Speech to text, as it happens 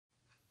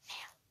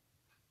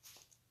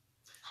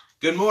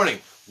Good morning.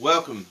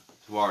 Welcome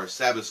to our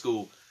Sabbath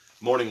School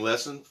morning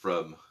lesson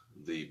from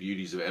the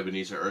beauties of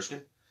Ebenezer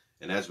Erskine.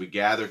 And as we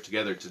gather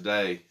together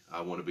today, I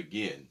want to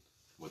begin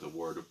with a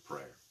word of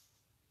prayer.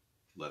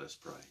 Let us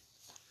pray.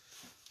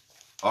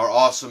 Our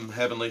awesome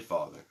Heavenly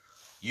Father,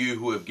 you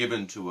who have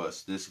given to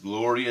us this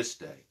glorious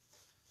day,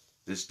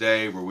 this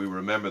day where we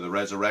remember the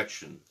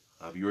resurrection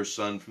of your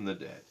Son from the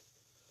dead,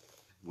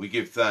 we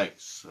give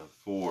thanks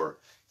for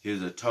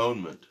his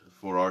atonement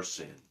for our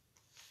sin.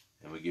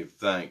 And we give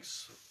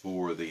thanks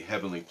for the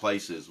heavenly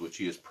places which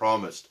he has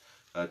promised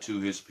to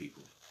his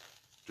people.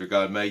 Dear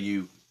God, may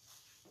you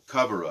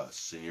cover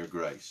us in your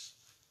grace.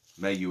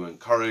 May you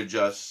encourage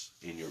us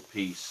in your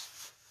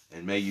peace.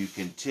 And may you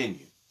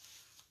continue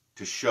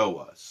to show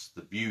us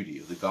the beauty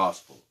of the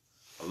gospel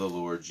of the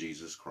Lord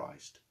Jesus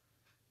Christ.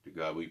 Dear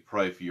God, we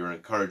pray for your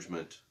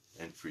encouragement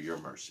and for your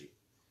mercy.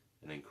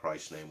 And in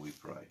Christ's name we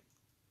pray.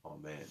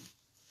 Amen.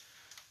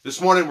 This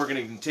morning we're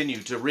going to continue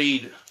to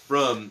read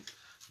from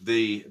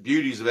the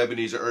beauties of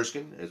Ebenezer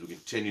Erskine as we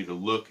continue to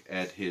look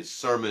at his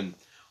sermon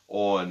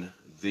on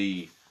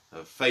the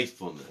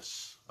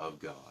faithfulness of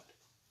God.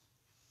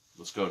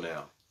 Let's go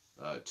now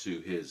to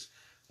his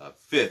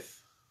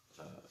fifth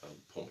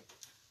point.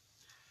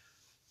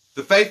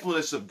 The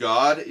faithfulness of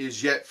God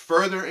is yet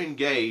further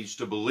engaged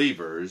to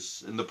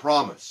believers in the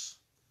promise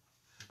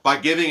by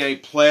giving a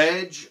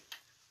pledge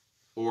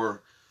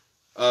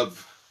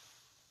of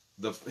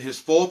his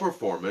full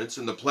performance,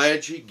 and the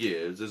pledge he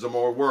gives is a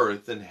more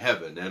worth than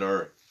heaven and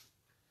earth.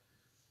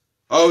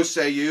 Oh,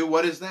 say you,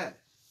 what is that?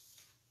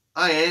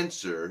 I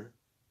answer,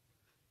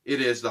 it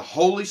is the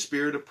Holy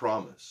Spirit of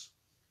promise,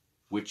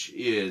 which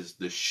is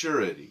the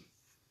surety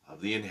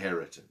of the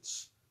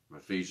inheritance. From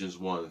Ephesians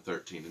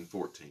 1:13 and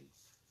 14.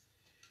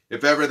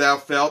 If ever thou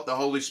felt the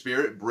Holy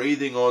Spirit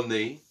breathing on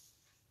thee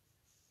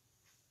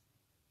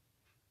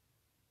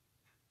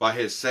by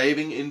his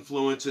saving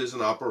influences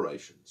and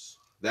operations,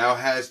 thou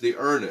hast the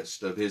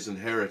earnest of his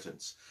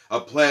inheritance,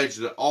 a pledge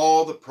that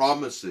all the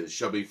promises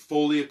shall be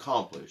fully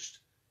accomplished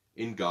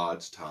in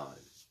God's time.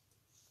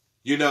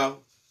 You know,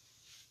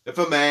 if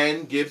a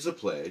man gives a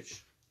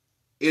pledge,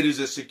 it is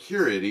a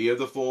security of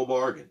the full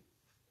bargain.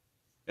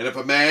 And if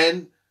a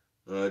man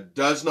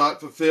does not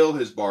fulfill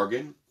his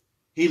bargain,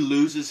 he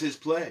loses his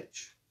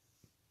pledge.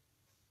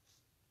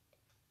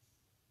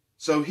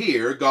 So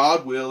here,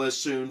 God will as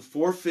soon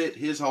forfeit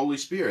his Holy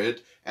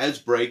Spirit as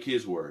break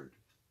his word.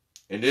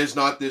 And is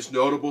not this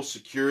notable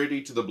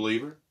security to the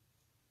believer?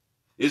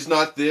 Is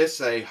not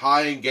this a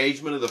high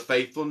engagement of the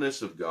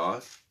faithfulness of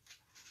God?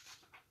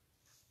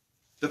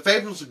 The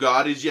faithfulness of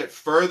God is yet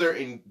further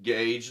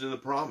engaged in the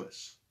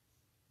promise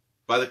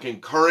by the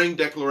concurring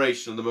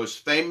declaration of the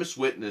most famous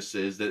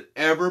witnesses that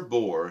ever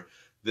bore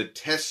the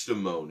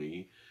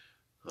testimony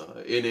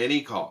in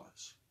any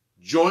cause,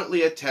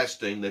 jointly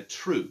attesting the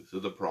truth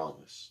of the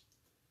promise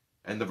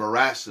and the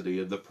veracity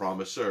of the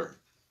promiser.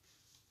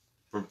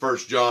 From 1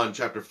 John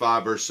chapter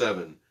 5, verse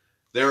 7,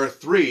 there are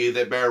three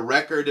that bear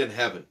record in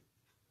heaven,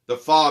 the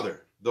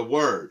Father, the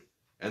Word,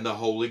 and the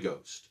Holy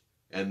Ghost.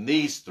 And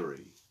these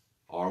three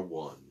are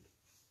one.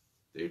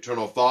 The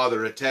eternal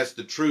Father attests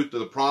the truth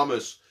of the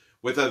promise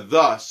with a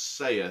thus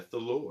saith the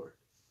Lord.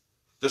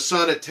 The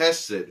Son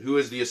attests it, who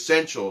is the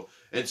essential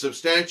and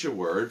substantial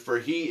word, for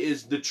he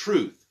is the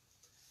truth,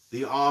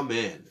 the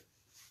Amen,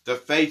 the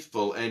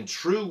faithful and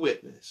true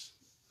witness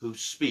who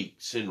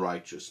speaks in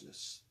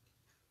righteousness.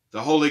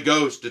 The Holy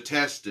Ghost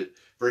attests it,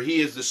 for he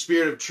is the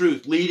Spirit of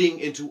truth, leading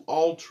into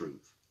all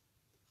truth.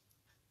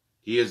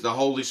 He is the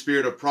Holy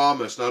Spirit of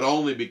promise, not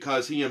only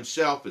because he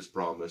himself is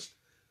promised,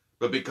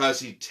 but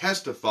because he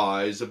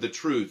testifies of the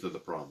truth of the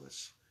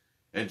promise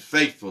and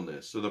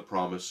faithfulness of the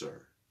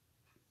promiser.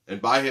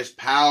 And by his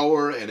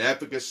power and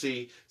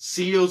efficacy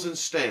seals and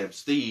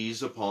stamps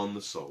these upon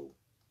the soul,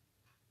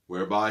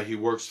 whereby he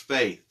works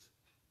faith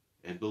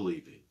and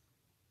believing.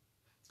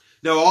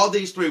 Now all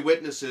these three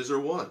witnesses are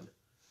one.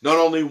 Not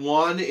only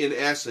one in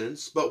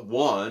essence, but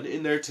one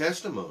in their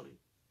testimony.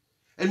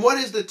 And what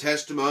is the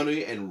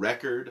testimony and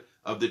record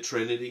of the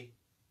Trinity?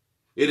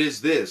 It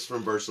is this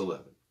from verse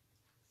 11.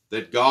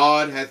 That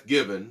God hath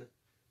given,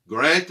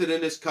 granted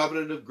in his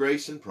covenant of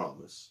grace and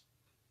promise,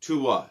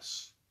 to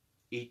us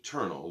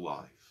eternal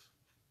life.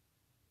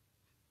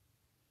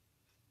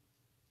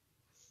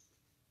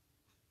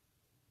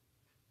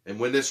 And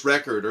when this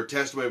record or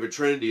testimony of a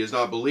Trinity is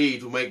not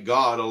believed, will make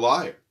God a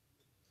liar.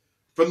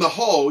 From the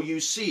whole, you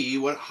see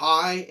what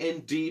high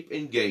and deep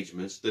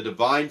engagements the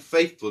divine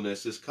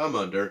faithfulness has come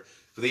under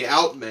for the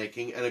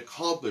outmaking and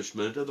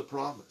accomplishment of the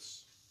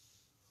promise.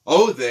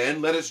 Oh,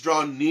 then, let us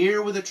draw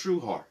near with a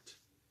true heart,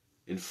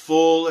 in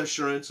full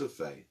assurance of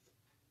faith.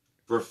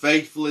 For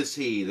faithful is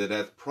he that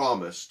hath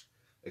promised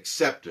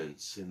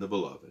acceptance in the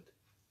beloved.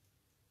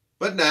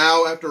 But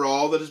now, after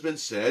all that has been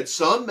said,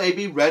 some may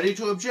be ready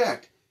to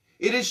object.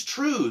 It is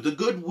true, the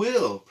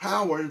goodwill,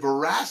 power, and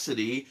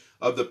veracity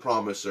of the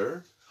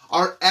promiser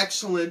are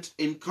excellent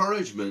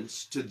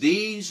encouragements to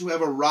these who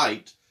have a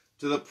right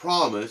to the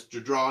promise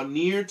to draw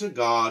near to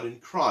God in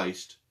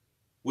Christ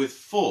with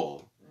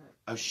full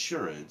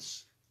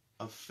assurance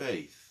of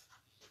faith.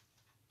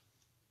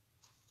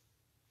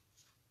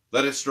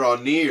 Let us draw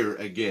near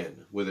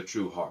again with a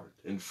true heart,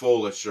 in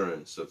full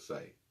assurance of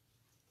faith.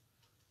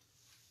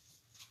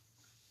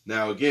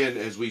 Now again,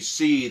 as we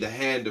see the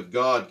hand of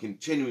God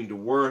continuing to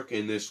work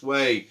in this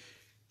way,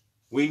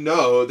 we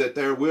know that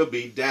there will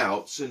be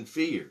doubts and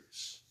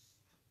fears.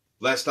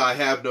 Lest I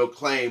have no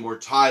claim or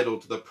title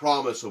to the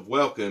promise of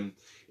welcome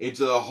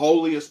into the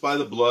holiest by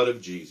the blood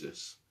of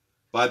Jesus,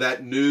 by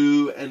that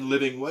new and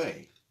living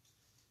way.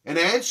 An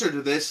answer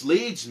to this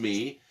leads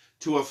me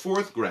to a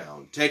fourth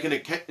ground, taken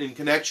in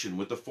connection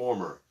with the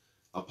former,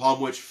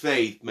 upon which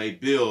faith may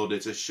build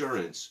its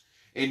assurance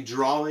in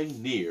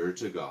drawing near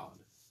to God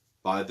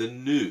by the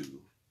new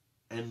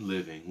and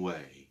living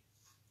way.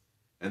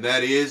 And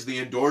that is the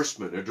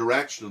endorsement or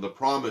direction of the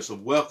promise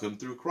of welcome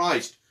through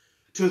Christ.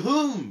 To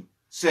whom,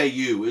 say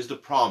you, is the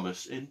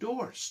promise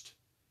endorsed?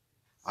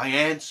 I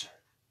answer,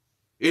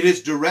 it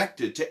is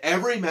directed to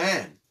every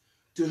man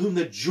to whom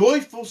the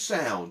joyful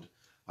sound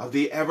of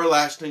the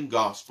everlasting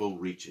gospel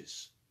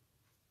reaches,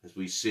 as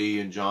we see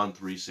in John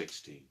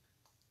 3:16.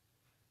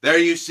 There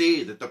you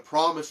see that the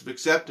promise of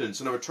acceptance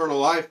and of eternal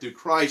life through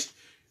Christ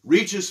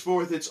reaches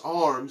forth its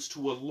arms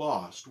to a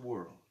lost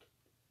world.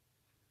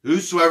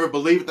 Whosoever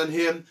believeth in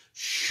him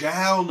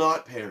shall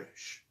not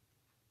perish,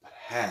 but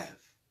have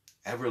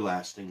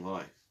everlasting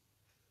life.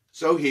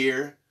 So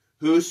here,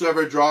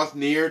 whosoever draweth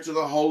near to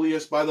the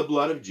holiest by the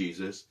blood of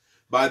Jesus,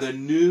 by the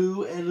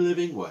new and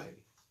living way,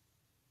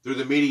 through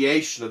the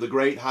mediation of the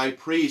great high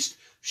priest,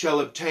 shall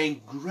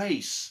obtain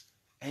grace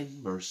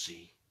and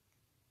mercy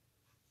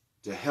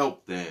to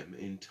help them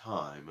in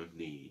time of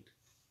need.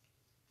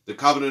 The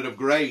covenant of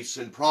grace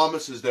and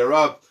promises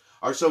thereof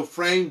are so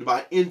framed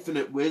by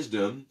infinite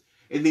wisdom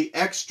in the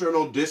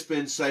external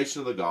dispensation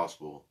of the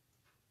gospel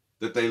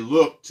that they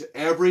look to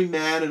every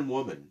man and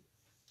woman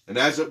and,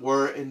 as it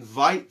were,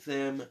 invite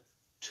them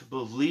to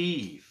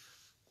believe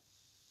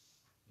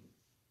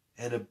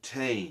and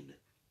obtain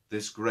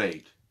this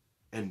great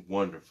and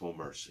wonderful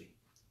mercy.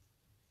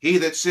 He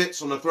that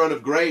sits on the throne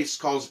of grace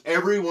calls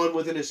everyone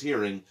within his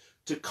hearing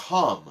to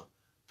come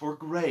for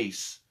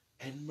grace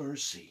and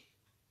mercy,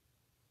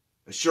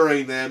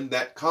 assuring them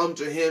that come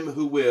to him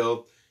who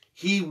will,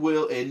 he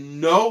will in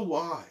no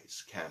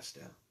wise cast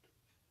out.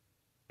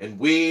 And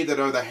we that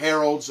are the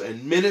heralds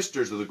and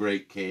ministers of the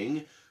great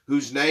King,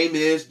 whose name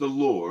is the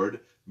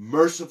Lord,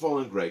 merciful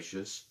and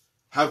gracious,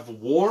 have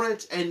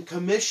warrant and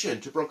commission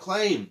to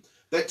proclaim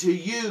that to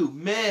you,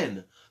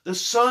 men, the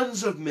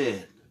sons of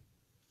men,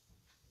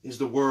 is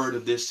the word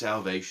of this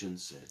salvation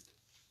sent.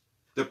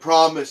 The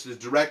promise is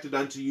directed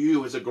unto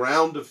you as a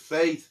ground of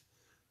faith.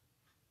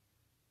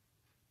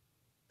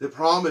 The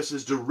promise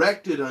is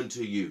directed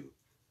unto you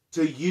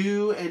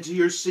and to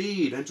your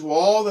seed, and to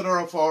all that are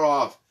afar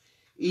off,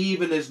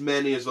 even as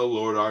many as the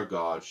Lord our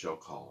God shall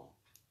call.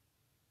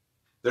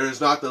 There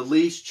is not the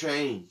least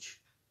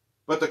change,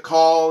 but the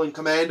call and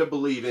command of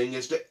believing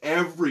is to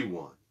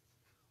everyone.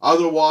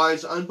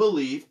 Otherwise,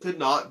 unbelief could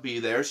not be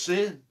their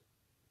sin.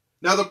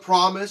 Now the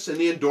promise and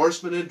the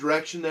endorsement and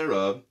direction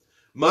thereof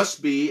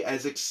must be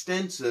as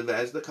extensive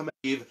as the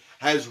command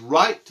has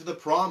right to the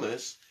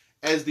promise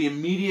as the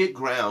immediate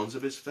grounds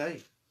of his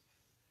faith.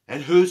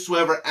 And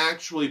whosoever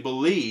actually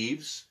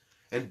believes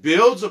and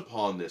builds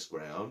upon this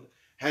ground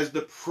has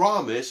the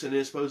promise in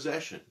his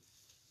possession.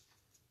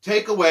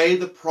 Take away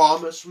the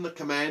promise from the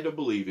command of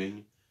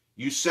believing,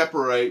 you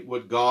separate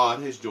what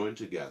God has joined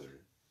together,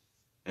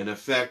 and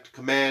effect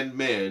command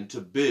men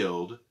to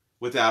build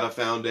without a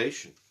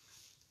foundation.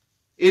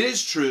 It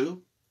is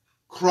true,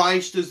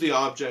 Christ is the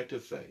object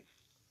of faith,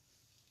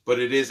 but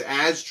it is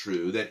as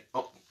true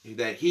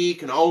that he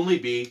can only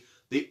be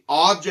the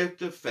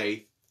object of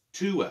faith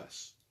to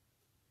us,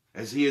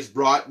 as he is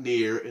brought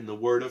near in the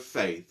word of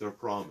faith or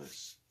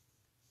promise.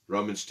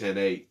 Romans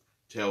 10:8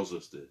 tells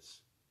us this.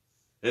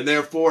 And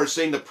therefore,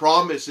 seeing the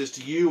promise is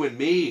to you and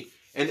me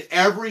and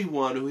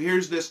everyone who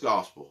hears this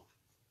gospel,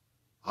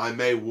 I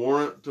may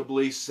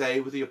warrantably say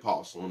with the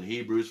apostle in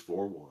Hebrews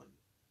 4:1,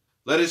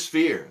 let us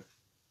fear,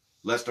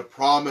 lest a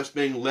promise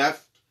being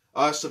left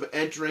us of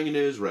entering into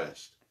his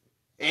rest,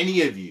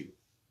 any of you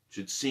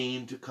should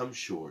seem to come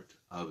short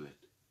of it.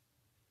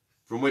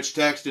 From which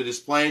text it is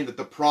plain that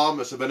the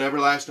promise of an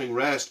everlasting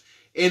rest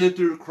in and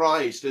through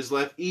Christ is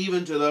left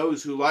even to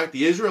those who, like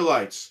the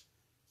Israelites,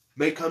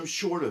 may come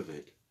short of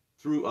it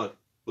through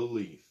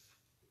unbelief.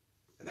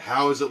 And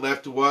how is it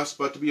left to us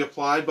but to be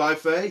applied by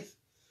faith?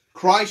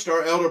 Christ,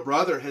 our elder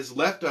brother, has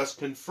left us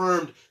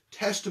confirmed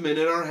testament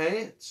in our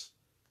hands,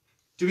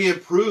 to be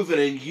improved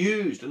and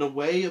used in a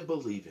way of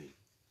believing,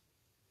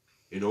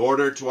 in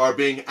order to our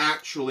being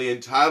actually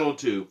entitled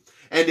to,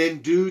 and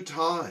in due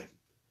time,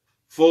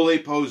 fully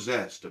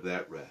possessed of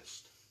that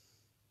rest,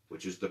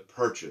 which is the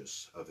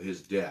purchase of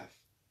his death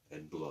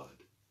and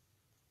blood.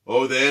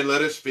 Oh, then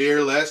let us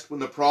fear lest when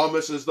the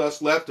promise is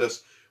thus left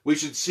us, we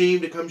should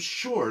seem to come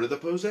short of the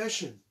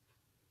possession.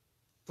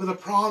 For the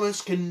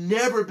promise can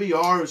never be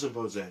ours in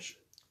possession,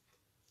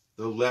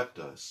 though left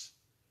us,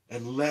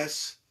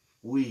 unless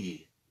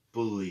we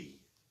believe.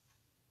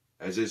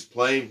 As is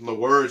plain from the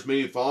words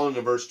immediately following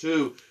in verse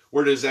 2,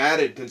 where it is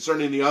added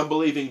concerning the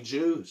unbelieving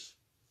Jews.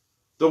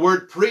 The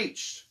word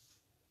preached,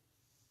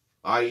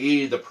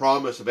 i.e. the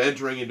promise of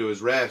entering into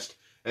his rest,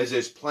 as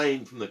is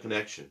plain from the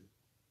connection,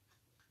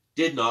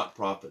 did not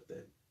profit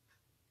them,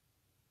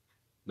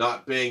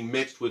 not being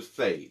mixed with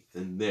faith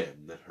in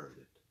them that heard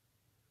it.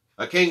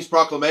 A king's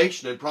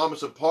proclamation and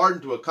promise of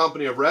pardon to a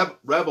company of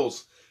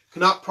rebels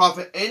cannot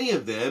profit any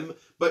of them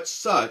but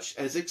such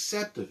as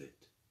accept of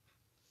it.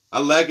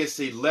 A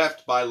legacy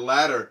left by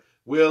latter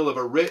will of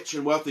a rich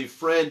and wealthy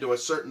friend to a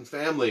certain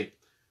family,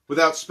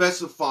 without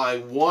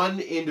specifying one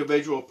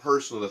individual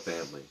person of the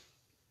family,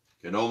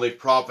 can only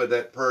profit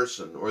that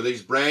person or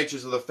these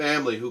branches of the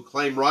family who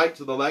claim right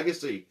to the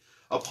legacy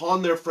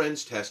upon their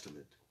friend's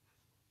testament.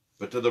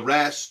 But to the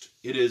rest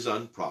it is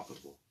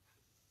unprofitable,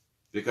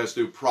 because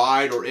through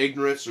pride or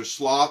ignorance or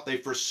sloth they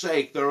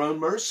forsake their own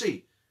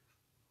mercy.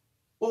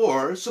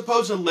 Or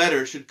suppose a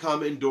letter should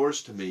come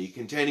endorsed to me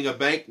containing a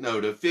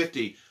banknote of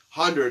 50,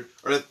 100,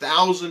 or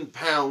 1,000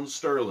 pounds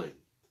sterling,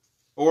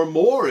 or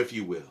more if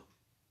you will.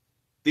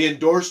 The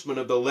endorsement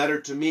of the letter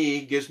to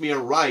me gives me a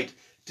right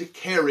to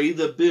carry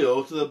the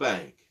bill to the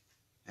bank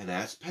and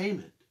ask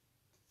payment.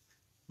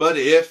 But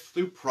if,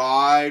 through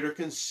pride or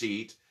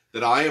conceit,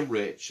 that I am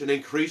rich and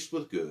increased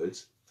with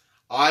goods,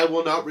 I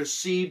will not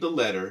receive the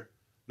letter,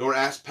 nor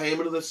ask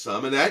payment of the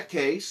sum, in that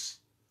case,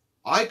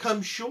 I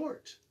come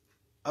short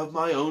of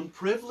my own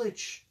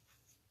privilege,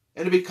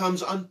 and it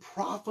becomes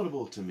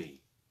unprofitable to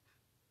me.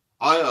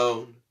 I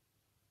own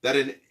that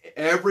in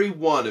every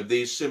one of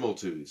these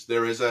similitudes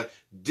there is a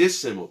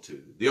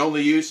dissimilitude. The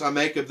only use I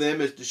make of them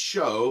is to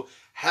show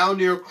how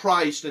near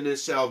Christ and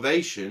his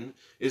salvation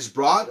is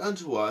brought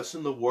unto us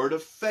in the word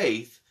of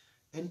faith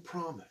and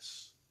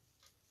promise,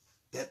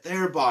 that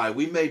thereby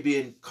we may be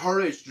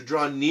encouraged to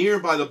draw near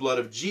by the blood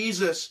of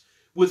Jesus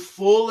with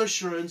full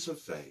assurance of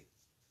faith,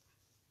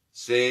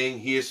 seeing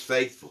he is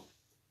faithful,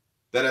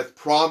 that hath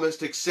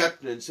promised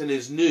acceptance in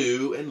his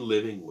new and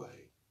living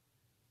way.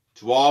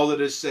 To all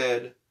that is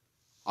said,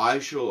 I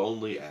shall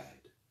only add,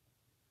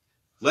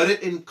 let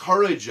it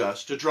encourage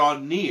us to draw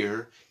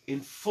near in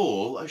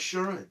full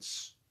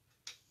assurance,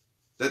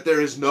 that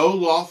there is no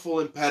lawful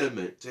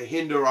impediment to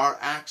hinder our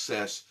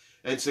access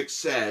and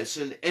success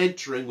in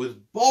entering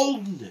with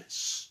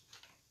boldness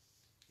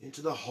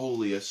into the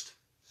holiest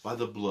by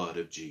the blood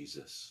of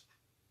Jesus.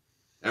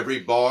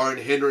 Every bar and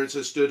hindrance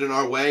that stood in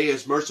our way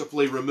is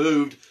mercifully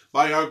removed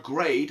by our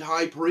great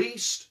high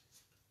priest,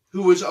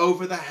 who is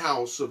over the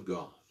house of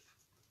God.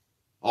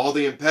 All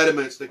the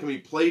impediments that can be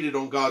pleaded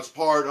on God's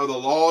part are the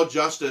law,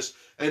 justice,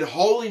 and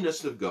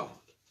holiness of God.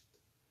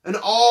 And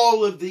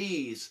all of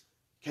these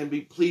can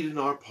be pleaded in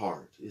our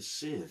part is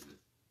sin.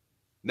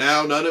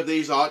 Now none of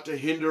these ought to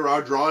hinder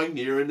our drawing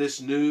near in this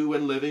new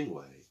and living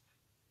way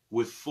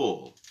with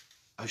full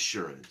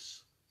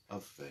assurance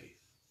of faith.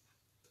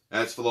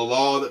 As for the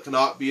law, that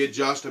cannot be a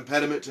just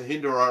impediment to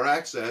hinder our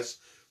access,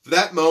 for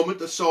that moment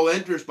the soul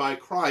enters by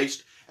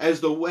Christ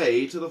as the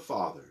way to the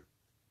Father.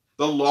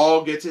 The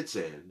law gets its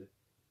end,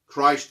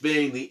 Christ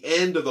being the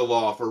end of the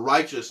law for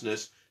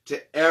righteousness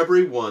to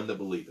every one that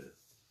believeth.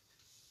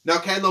 Now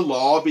can the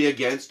law be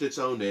against its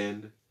own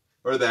end,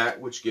 or that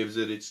which gives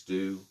it its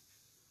due?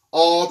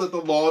 All that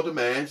the law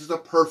demands is a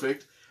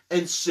perfect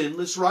and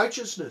sinless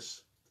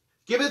righteousness.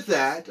 Give it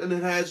that, and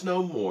it has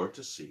no more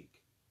to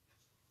seek.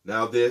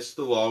 Now this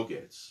the law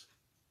gets,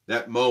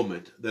 that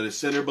moment that a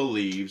sinner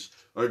believes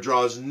or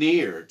draws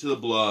near to the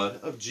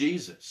blood of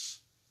Jesus.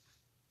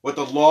 What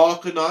the law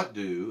could not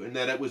do, in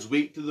that it was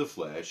weak to the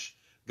flesh,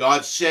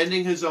 God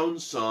sending his own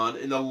Son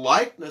in the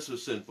likeness of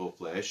sinful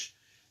flesh,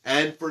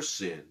 and for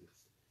sin,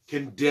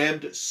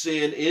 condemned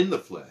sin in the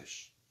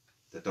flesh,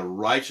 that the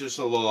righteousness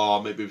of the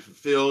law may be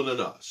fulfilled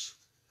in us,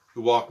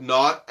 who walk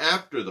not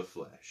after the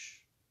flesh,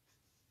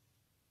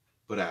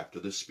 but after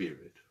the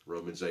Spirit.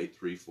 Romans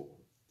 8:3-4.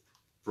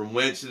 From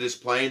whence it is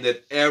plain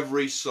that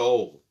every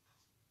soul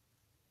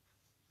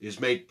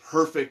is made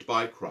perfect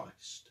by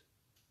Christ,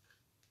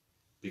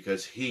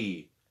 because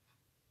he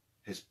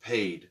has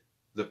paid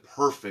the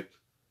perfect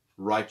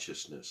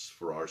righteousness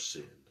for our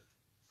sin.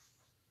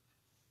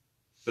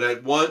 But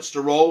at once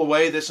to roll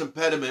away this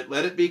impediment,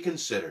 let it be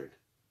considered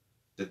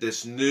that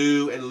this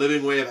new and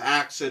living way of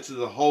access to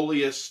the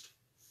holiest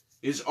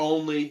is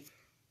only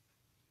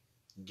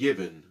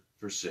given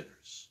for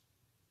sinners.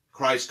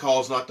 Christ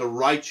calls not the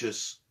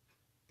righteous,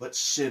 but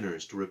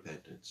sinners to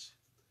repentance,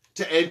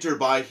 to enter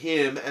by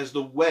him as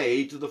the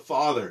way to the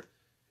Father.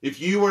 If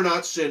you were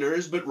not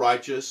sinners, but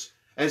righteous,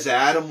 as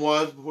Adam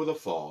was before the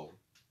fall,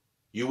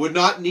 you would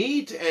not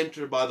need to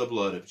enter by the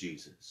blood of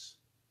Jesus.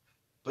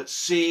 But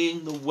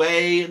seeing the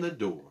way and the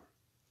door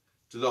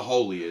to the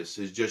holiest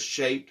is just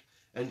shaped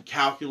and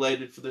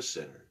calculated for the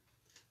sinner,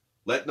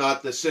 let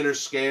not the sinner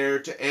scare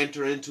to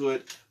enter into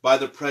it by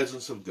the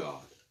presence of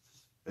God,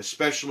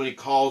 especially when he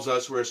calls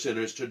us who are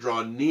sinners to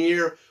draw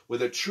near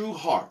with a true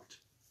heart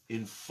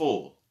in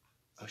full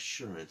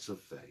assurance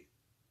of faith.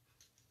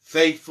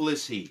 Faithful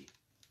is he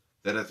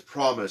that hath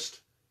promised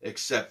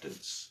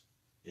acceptance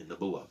in the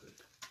beloved.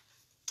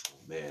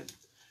 Amen.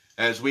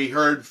 As we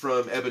heard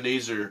from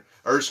Ebenezer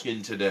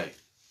Erskine today,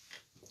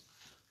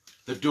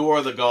 the door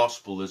of the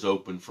gospel is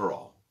open for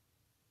all.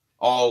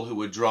 all who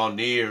would draw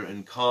near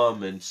and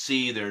come and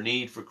see their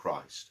need for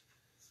Christ.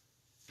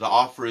 The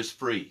offer is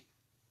free.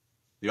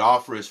 The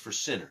offer is for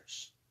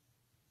sinners.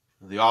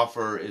 The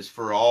offer is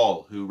for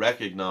all who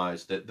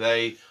recognize that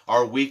they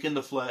are weak in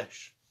the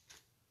flesh,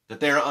 that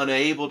they are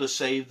unable to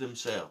save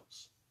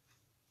themselves,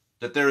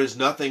 that there is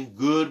nothing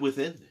good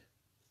within them.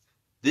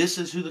 This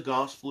is who the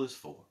gospel is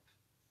for.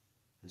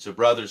 And so,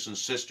 brothers and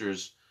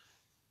sisters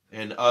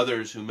and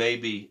others who may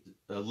be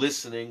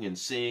listening and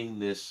seeing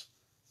this,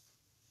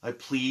 I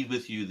plead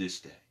with you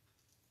this day,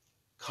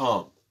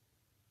 come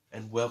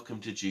and welcome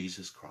to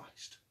Jesus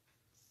Christ.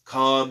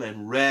 Come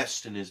and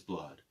rest in his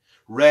blood,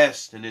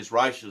 rest in his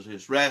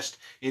righteousness, rest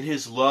in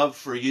his love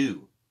for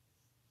you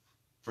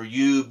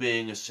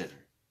being a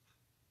sinner.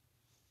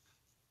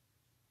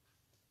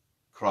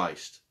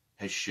 Christ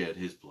has shed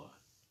his blood.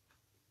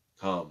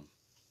 Come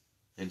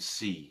and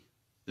see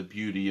the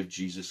beauty of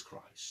Jesus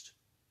Christ.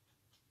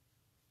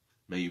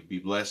 May you be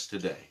blessed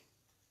today,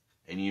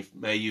 and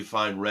may you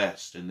find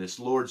rest in this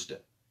Lord's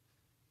Day,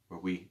 where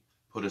we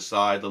put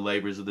aside the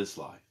labors of this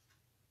life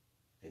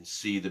and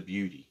see the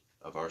beauty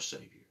of our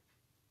Savior.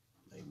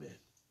 Amen.